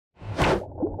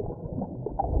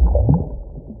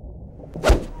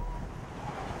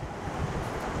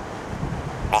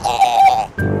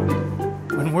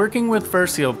Working with fur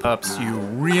seal pups, you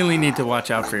really need to watch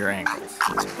out for your ankles.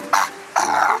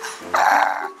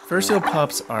 Fur seal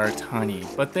pups are tiny,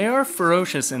 but they are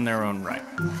ferocious in their own right.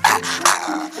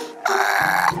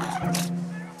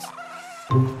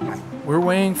 We're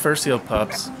weighing fur seal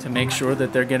pups to make sure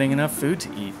that they're getting enough food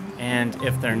to eat. And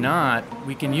if they're not,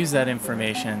 we can use that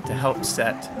information to help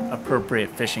set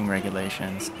appropriate fishing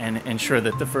regulations and ensure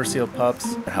that the fur seal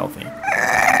pups are healthy.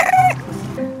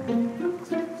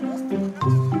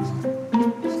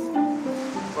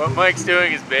 What Mike's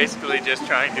doing is basically just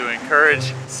trying to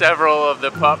encourage several of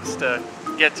the pups to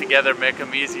get together, make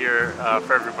them easier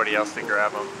for everybody else to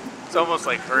grab them. It's almost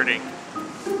like herding.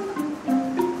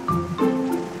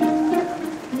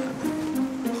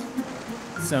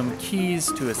 Some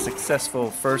keys to a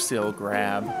successful fur seal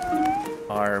grab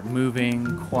are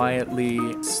moving quietly,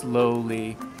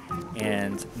 slowly,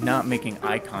 and not making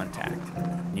eye contact.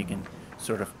 You can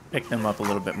sort of pick them up a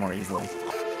little bit more easily.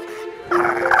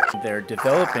 They're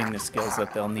developing the skills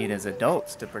that they'll need as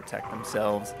adults to protect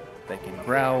themselves. They can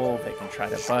growl, they can try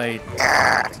to bite.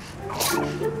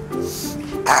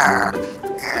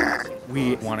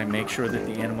 We want to make sure that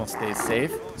the animal stays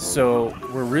safe, so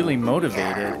we're really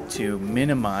motivated to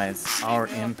minimize our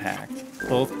impact,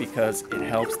 both because it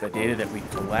helps the data that we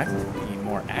collect be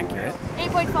more accurate,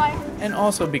 8.5, and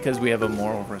also because we have a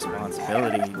moral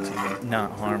responsibility to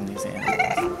not harm these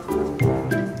animals.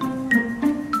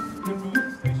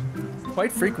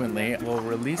 Quite frequently, we'll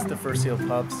release the fur seal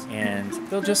pups and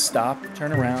they'll just stop,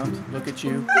 turn around, look at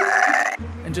you,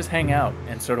 and just hang out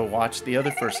and sort of watch the other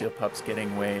fur seal pups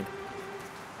getting weighed.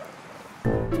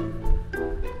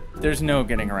 There's no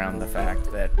getting around the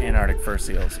fact that Antarctic fur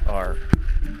seals are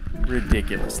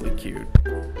ridiculously cute.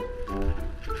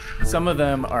 Some of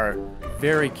them are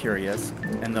very curious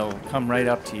and they'll come right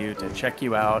up to you to check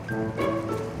you out.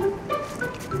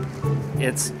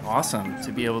 It's awesome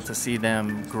to be able to see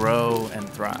them grow and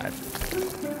thrive.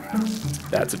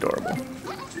 That's adorable.